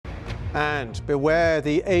And beware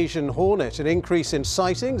the Asian hornet, an increase in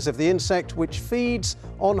sightings of the insect which feeds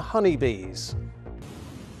on honeybees.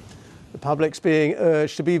 The public's being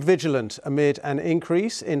urged to be vigilant amid an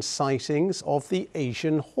increase in sightings of the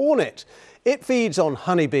Asian hornet. It feeds on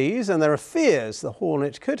honeybees, and there are fears the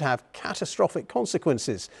hornet could have catastrophic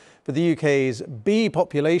consequences for the UK's bee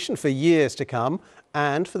population for years to come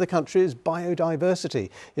and for the country's biodiversity.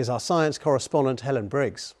 Here's our science correspondent Helen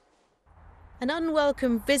Briggs. An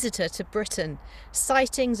unwelcome visitor to Britain.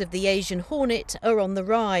 Sightings of the Asian hornet are on the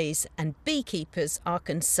rise and beekeepers are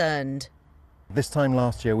concerned. This time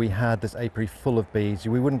last year we had this apiary full of bees.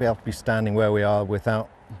 We wouldn't be able to be standing where we are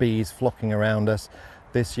without bees flocking around us.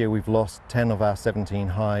 This year we've lost 10 of our 17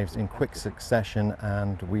 hives in quick succession,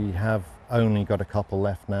 and we have only got a couple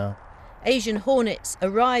left now. Asian hornets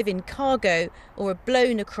arrive in cargo or are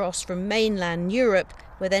blown across from mainland Europe,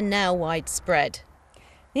 where they're now widespread.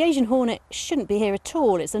 The Asian hornet shouldn't be here at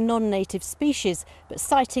all. It's a non-native species, but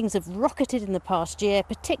sightings have rocketed in the past year,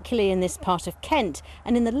 particularly in this part of Kent,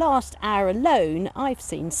 and in the last hour alone I've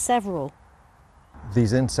seen several.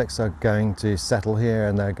 These insects are going to settle here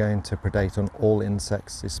and they're going to predate on all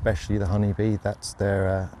insects, especially the honeybee. That's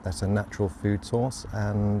a natural food source,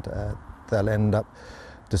 and they'll end up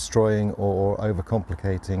destroying or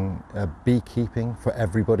overcomplicating beekeeping for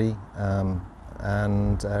everybody.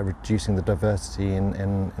 And reducing the diversity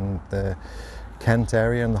in the Kent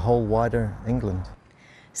area and the whole wider England.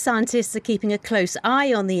 Scientists are keeping a close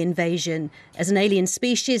eye on the invasion. As an alien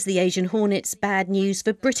species, the Asian hornet's bad news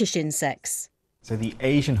for British insects. So the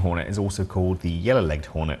Asian hornet is also called the yellow-legged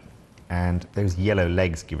hornet, and those yellow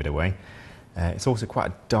legs give it away. It's also quite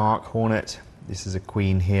a dark hornet. This is a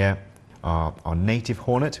queen here. Our native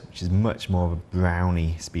hornet, which is much more of a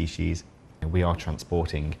browny species. We are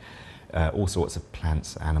transporting all sorts of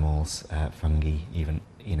plants, animals, fungi, even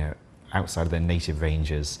outside of their native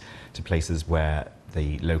ranges to places where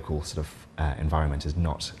the local sort of environment has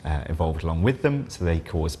not evolved along with them. So they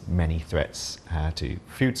cause many threats to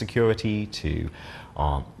food security, to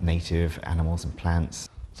our native animals and plants.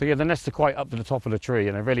 So yeah, the nests are quite up to the top of the tree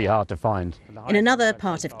and they're really hard to find. In another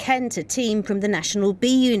part of Kent, a team from the National Bee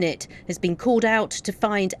Unit has been called out to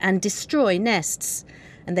find and destroy nests.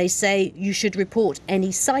 And they say you should report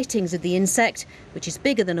any sightings of the insect, which is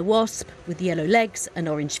bigger than a wasp, with yellow legs, an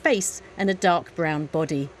orange face and a dark brown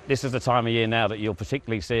body. This is the time of year now that you'll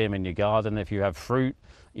particularly see them in your garden. If you have fruit,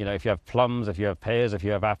 if you have plums, if you have pears, if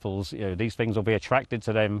you have apples, these things will be attracted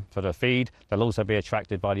to them for the feed. They'll also be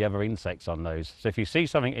attracted by the other insects on those. So if you see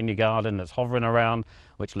something in your garden that's hovering around,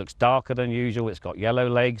 which looks darker than usual, it's got yellow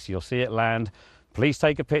legs, you'll see it land, please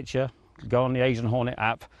take a picture, go on the Asian Hornet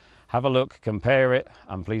app, have a look, compare it,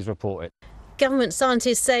 and please report it. Government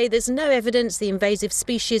scientists say there's no evidence the invasive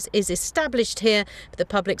species is established here, but the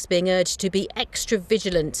public's being urged to be extra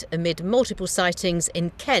vigilant amid multiple sightings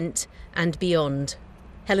in Kent and beyond.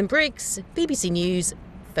 Helen Briggs, BBC News,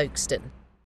 Folkestone.